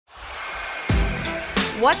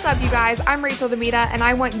What's up, you guys? I'm Rachel Demita, and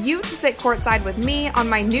I want you to sit courtside with me on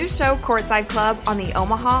my new show, Courtside Club, on the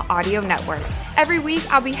Omaha Audio Network. Every week,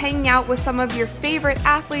 I'll be hanging out with some of your favorite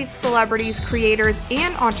athletes, celebrities, creators,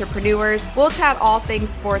 and entrepreneurs. We'll chat all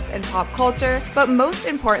things sports and pop culture, but most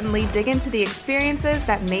importantly, dig into the experiences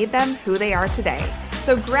that made them who they are today.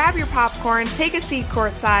 So grab your popcorn, take a seat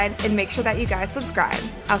courtside, and make sure that you guys subscribe.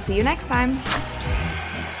 I'll see you next time.